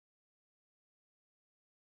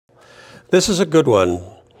This is a good one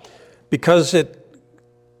because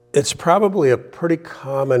it's probably a pretty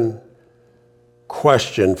common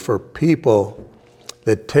question for people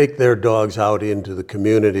that take their dogs out into the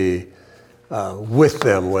community with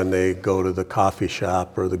them when they go to the coffee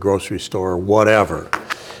shop or the grocery store or whatever.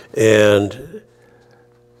 And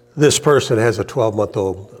this person has a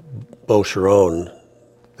 12-month-old Beaucheron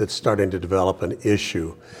that's starting to develop an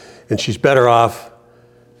issue. And she's better off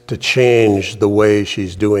to change the way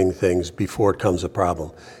she's doing things before it becomes a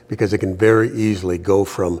problem, because it can very easily go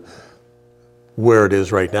from where it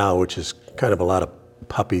is right now, which is kind of a lot of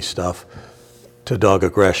puppy stuff, to dog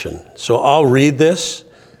aggression. So I'll read this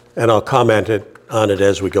and I'll comment on it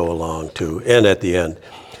as we go along too, and at the end.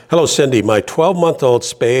 Hello, Cindy. My 12-month-old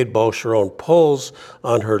spayed Beaucheron pulls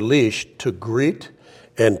on her leash to greet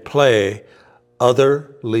and play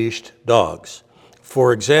other leashed dogs.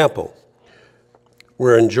 For example,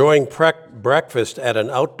 we're enjoying breakfast at an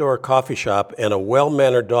outdoor coffee shop and a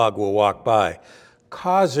well-mannered dog will walk by,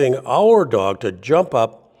 causing our dog to jump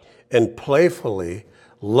up and playfully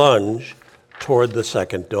lunge toward the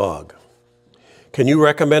second dog. Can you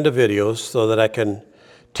recommend a video so that I can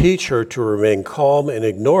teach her to remain calm and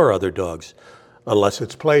ignore other dogs unless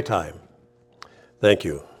it's playtime? Thank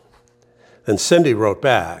you. And Cindy wrote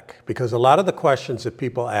back, because a lot of the questions that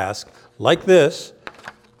people ask, like this,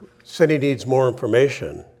 Cindy needs more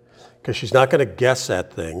information because she's not going to guess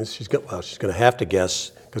at things. She's going to have to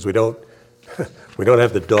guess because we don't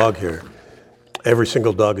have the dog here. Every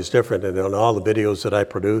single dog is different, and on all the videos that I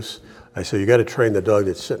produce, I say you got to train the dog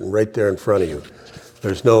that's sitting right there in front of you.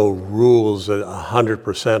 There's no rules that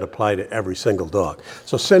 100% apply to every single dog.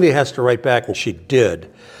 So Cindy has to write back, and she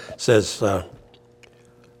did. Says,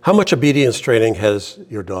 how much obedience training has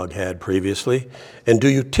your dog had previously? And do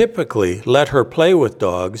you typically let her play with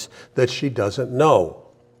dogs that she doesn't know?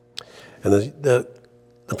 And the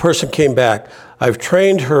person came back, I've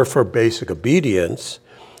trained her for basic obedience.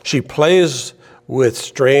 She plays with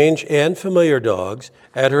strange and familiar dogs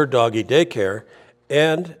at her doggy daycare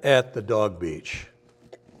and at the dog beach.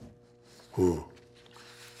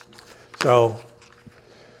 So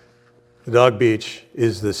the dog beach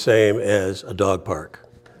is the same as a dog park.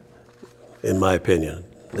 In my opinion,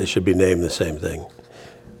 they should be named the same thing.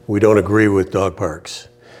 We don't agree with dog parks.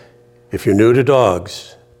 If you're new to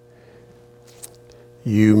dogs,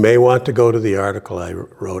 you may want to go to the article I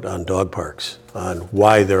wrote on dog parks, on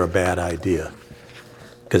why they're a bad idea,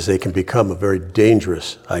 because they can become a very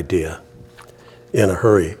dangerous idea in a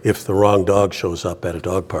hurry if the wrong dog shows up at a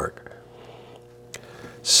dog park.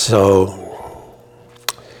 So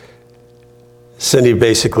Cindy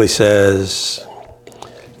basically says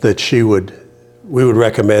that we would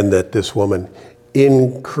recommend that this woman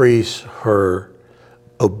increase her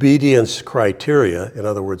obedience criteria, in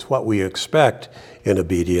other words, what we expect in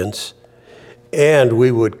obedience, and we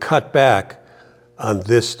would cut back on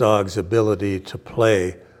this dog's ability to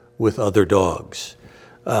play with other dogs.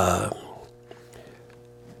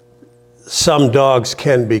 Some dogs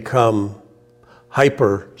can become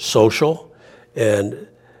hyper social, and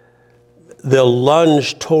they'll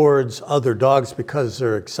lunge towards other dogs because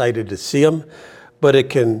they're excited to see them, but it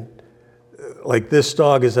can, like this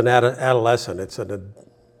dog is an adolescent. It's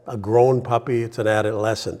a grown puppy, it's an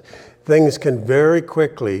adolescent. Things can very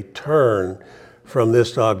quickly turn from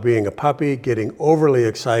this dog being a puppy, getting overly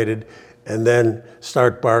excited, and then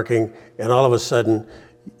start barking, and all of a sudden,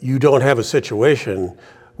 you don't have a situation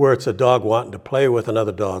where it's a dog wanting to play with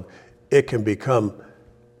another dog. It can become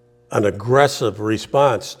an aggressive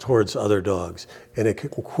response towards other dogs, and it can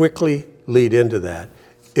quickly lead into that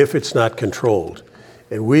if it's not controlled.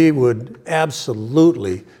 And we would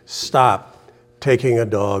absolutely stop taking a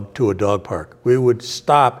dog to a dog park. We would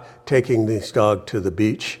stop taking this dog to the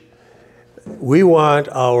beach. We want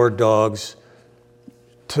our dogs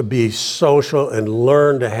to be social and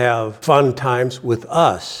learn to have fun times with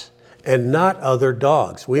us and not other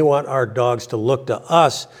dogs. We want our dogs to look to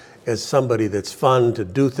us as somebody that's fun to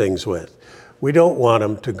do things with. We don't want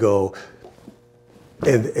them to go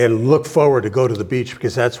and look forward to go to the beach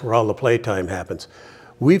because that's where all the playtime happens.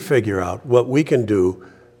 We figure out what we can do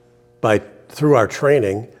through our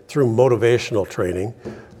training, through motivational training,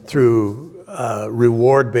 through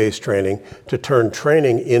reward-based training, to turn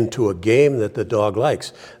training into a game that the dog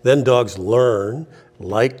likes. Then dogs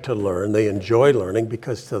like to learn, they enjoy learning,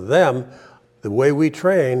 because to them, the way we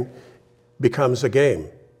train becomes a game.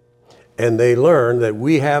 And they learn that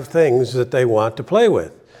we have things that they want to play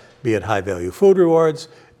with, be it high-value food rewards,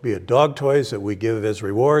 be it dog toys that we give as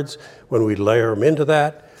rewards when we layer them into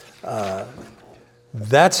that.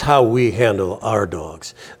 That's how we handle our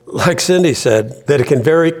dogs. Like Cindy said, that it can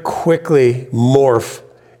very quickly morph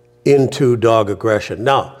into dog aggression.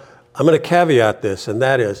 Now, I'm going to caveat this, and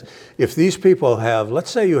that is, if these people have, let's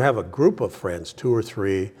say you have a group of friends, 2 or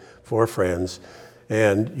 3, 4 friends,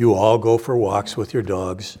 and you all go for walks with your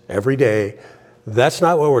dogs every day, that's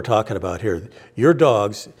not what we're talking about here. Your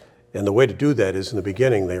dogs, and the way to do that is in the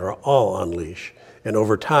beginning, they are all on leash. And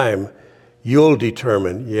over time, you'll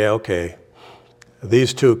determine, yeah, okay,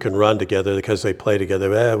 these 2 can run together because they play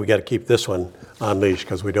together. We got to keep this one on leash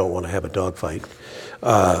because we don't want to have a dog fight.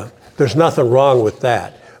 There's nothing wrong with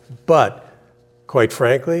that. But quite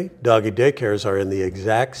frankly, doggy daycares are in the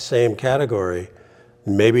exact same category,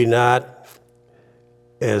 maybe not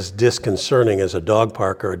as disconcerting as a dog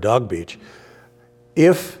park or a dog beach.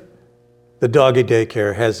 If the doggy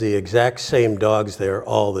daycare has the exact same dogs there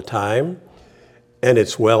all the time and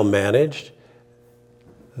it's well managed,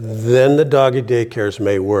 then the doggy daycares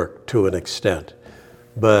may work to an extent.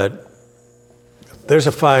 But there's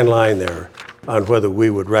a fine line there on whether we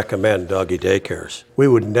would recommend doggy daycares. We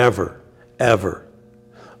would never, ever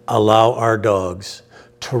allow our dogs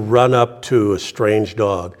to run up to a strange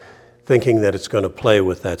dog thinking that it's going to play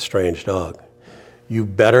with that strange dog. You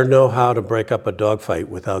better know how to break up a dog fight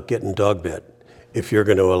without getting dog bit if you're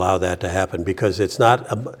going to allow that to happen, because it's not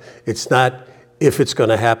if it's going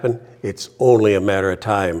to happen, it's only a matter of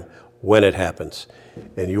time when it happens.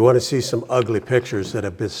 And you want to see some ugly pictures that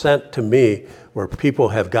have been sent to me where people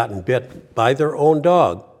have gotten bit by their own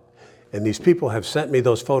dog. And these people have sent me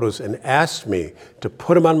those photos and asked me to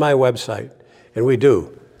put them on my website. And we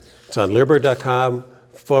do. It's on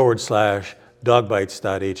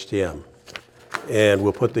liberb.com/dogbites.htm. And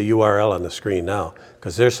we'll put the URL on the screen now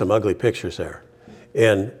because there's some ugly pictures there.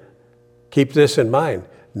 And keep this in mind.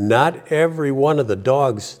 Not every one of the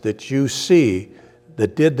dogs that you see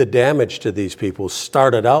that did the damage to these people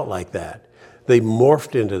started out like that. They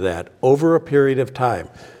morphed into that over a period of time.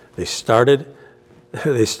 They started at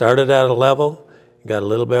a level, got a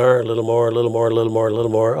little more, a little more, a little more, a little more, a little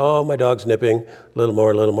more. Oh, my dog's nipping, a little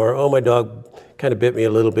more, a little more. Oh, my dog kind of bit me a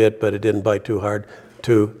little bit, but it didn't bite too hard.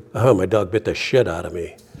 To, oh, my dog bit the shit out of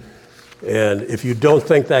me. And if you don't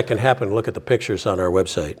think that can happen, look at the pictures on our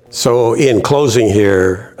website. So in closing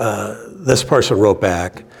here, this person wrote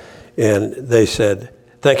back and they said,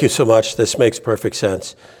 "Thank you so much. This makes perfect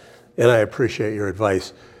sense. And I appreciate your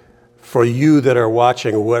advice. For you that are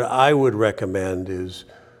watching, what I would recommend is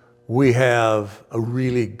we have a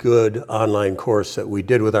really good online course that we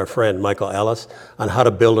did with our friend Michael Ellis on how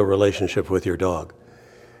to build a relationship with your dog.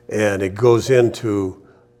 And it goes into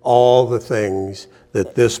all the things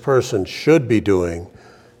that this person should be doing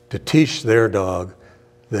to teach their dog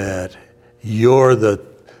that you're the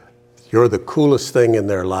coolest thing in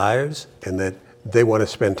their lives and that they want to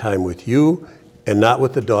spend time with you and not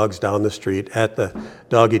with the dogs down the street, at the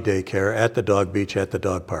doggy daycare, at the dog beach, at the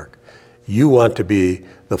dog park. You want to be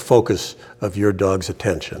the focus of your dog's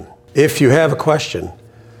attention. If you have a question,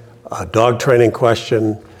 a dog training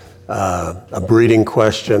question, a breeding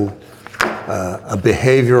question, a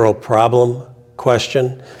behavioral problem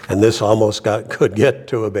question, and this almost could get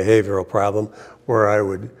to a behavioral problem, where I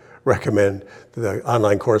would recommend the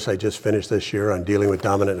online course I just finished this year on dealing with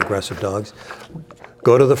dominant and aggressive dogs.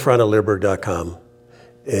 Go to the front of liberb.com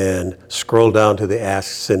and scroll down to the Ask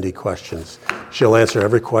Cindy questions. She'll answer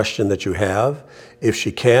every question that you have. If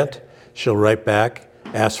she can't, she'll write back,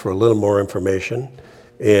 ask for a little more information.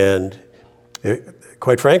 And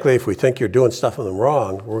quite frankly, if we think you're doing stuff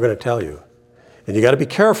wrong, we're going to tell you. And you got to be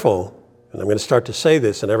careful, and I'm going to start to say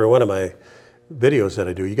this in every one of my videos that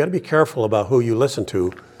I do, you got to be careful about who you listen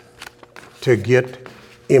to get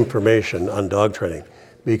information on dog training,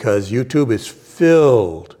 because YouTube is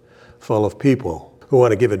filled full of people who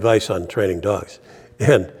want to give advice on training dogs.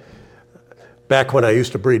 And back when I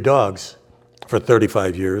used to breed dogs for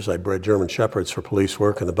 35 years, I bred German Shepherds for police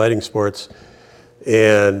work and the biting sports.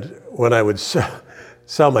 And when I would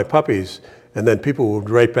sell my puppies, and then people would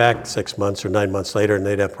write back 6 months or 9 months later and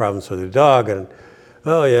they'd have problems with their dog, and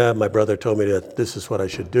oh yeah, my brother told me that this is what I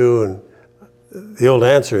should do. And the old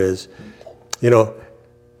answer is,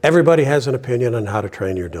 everybody has an opinion on how to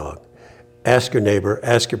train your dog. Ask your neighbor,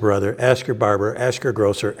 ask your brother, ask your barber, ask your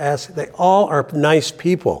grocer, they all are nice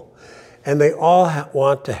people and they all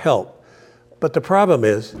want to help. But the problem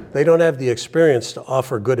is they don't have the experience to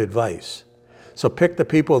offer good advice. So pick the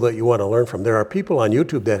people that you want to learn from. There are people on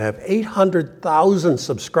YouTube that have 800,000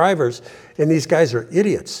 subscribers, and these guys are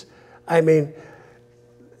idiots. I mean,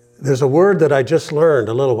 there's a word that I just learned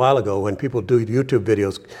a little while ago when people do YouTube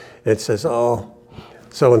videos, and it says, oh,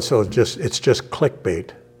 so-and-so, it's just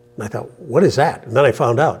clickbait. And I thought, what is that? And then I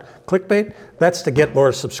found out, clickbait, that's to get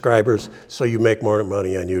more subscribers so you make more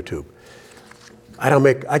money on YouTube.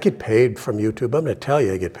 I get paid from YouTube. I'm going to tell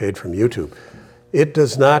you I get paid from YouTube. It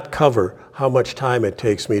does not cover how much time it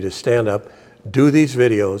takes me to stand up, do these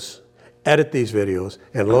videos, edit these videos,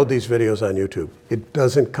 and load these videos on YouTube. It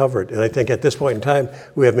doesn't cover it. And I think at this point in time,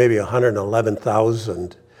 we have maybe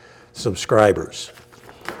 111,000 subscribers.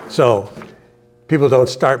 So people don't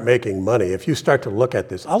start making money. If you start to look at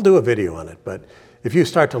this, I'll do a video on it, but if you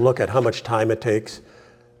start to look at how much time it takes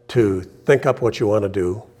to think up what you want to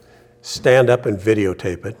do, stand up and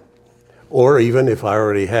videotape it, or even if I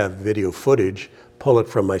already have video footage, pull it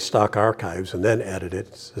from my stock archives and then edit it,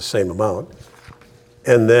 it's the same amount,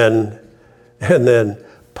 and then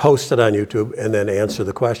post it on YouTube and then answer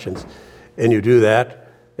the questions. And you do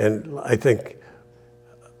that, and I think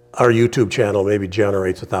our YouTube channel maybe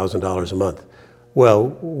generates $1,000 a month. Well,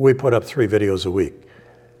 we put up 3 videos a week.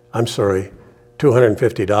 I'm sorry,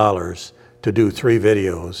 $250 to do 3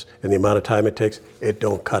 videos and the amount of time it takes, it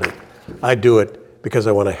don't cut it. I do it because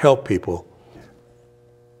I want to help people,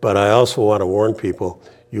 but I also want to warn people,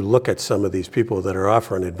 you look at some of these people that are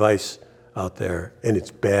offering advice out there and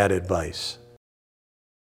it's bad advice.